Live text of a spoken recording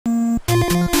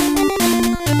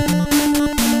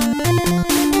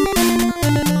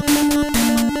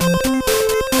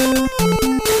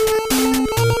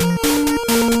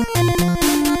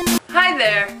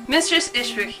Mother's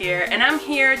issue here, and I'm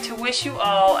here to wish you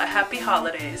all a happy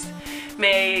holidays.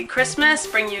 May Christmas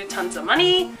bring you tons of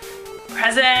money,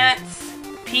 presents,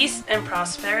 peace, and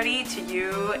prosperity to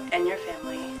you and your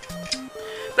family.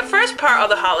 The first part of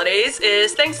the holidays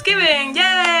is Thanksgiving.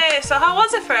 Yay! So how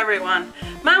was it for everyone?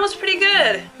 Mine was pretty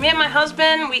good. Me and my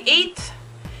husband, we ate,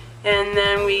 and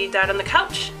then we died on the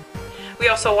couch. We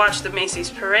also watched the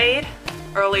Macy's parade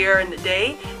earlier in the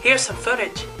day. Here's some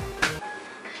footage.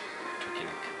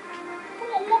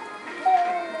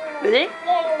 Bleh.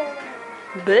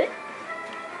 Bleh.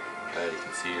 You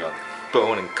can see your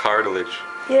bone and cartilage.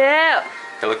 Yeah.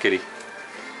 Hello, kitty.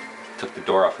 Took the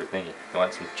door off your thingy. You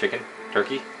want some chicken?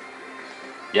 Turkey?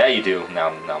 Yeah, you do.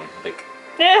 Nom nom. Lick.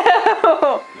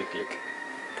 No. Lick lick.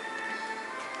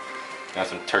 Got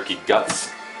some turkey guts.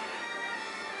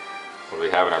 What do we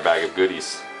have in our bag of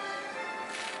goodies?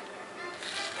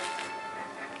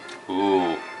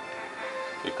 Ooh.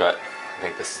 We've got, I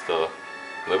think this is the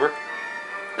liver?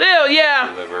 Ew,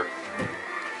 yeah. Liver.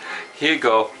 Here you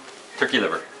go. Turkey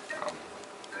liver.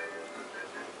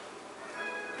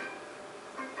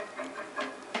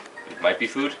 It might be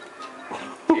food.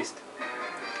 Taste.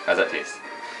 How's that taste?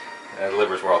 The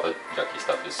liver's where all the yucky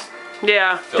stuff is.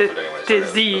 Yeah. Filtered anyways.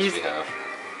 Disease. We have.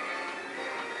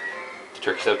 Do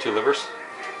turkeys have two livers?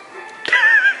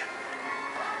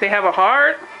 They have a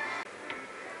heart.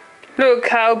 Look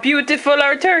how beautiful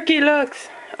our turkey looks.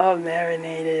 All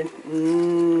marinated.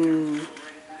 Mmm.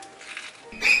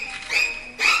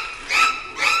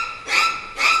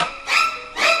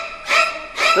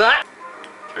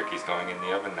 Turkey's going in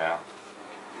the oven now.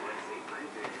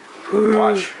 Ooh.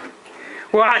 Watch.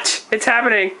 Watch. It's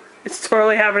happening. It's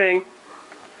totally happening.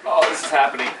 Oh, this is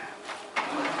happening.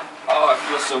 Oh, it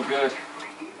feels so good.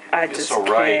 I It's just so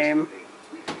right. came.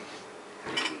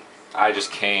 I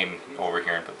just came over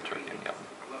here and put the turkey in the oven.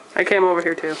 I came over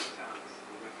here too.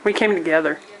 We came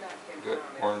together. Good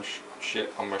orange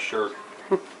shit on my shirt.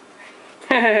 And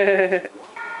then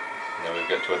we've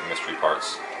got two other mystery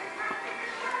parts.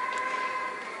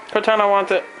 Katana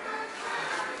wants it.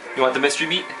 You want the mystery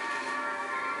meat?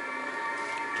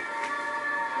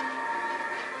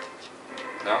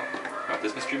 No? You want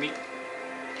this mystery meat?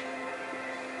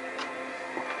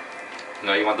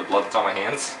 No, you want the blood that's on my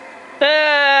hands?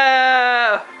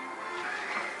 Oh!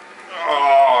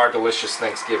 Oh, our delicious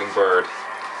Thanksgiving bird.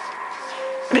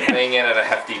 Weighing in at a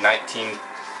hefty 19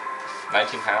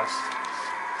 pounds.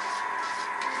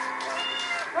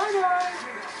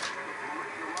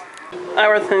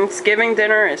 Our Thanksgiving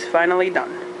dinner is finally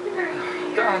done.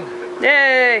 Done.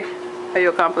 Yay! Are you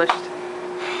accomplished?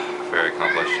 Very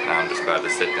accomplished. Now I'm just glad to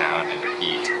sit down and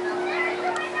eat.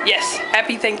 Yes.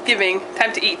 Happy Thanksgiving.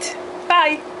 Time to eat.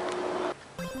 Bye.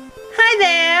 Hi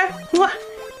there.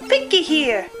 Pinky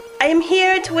here. I am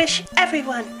here to wish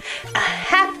everyone a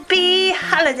happy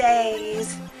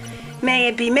holidays. May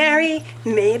it be merry,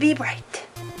 may it be bright.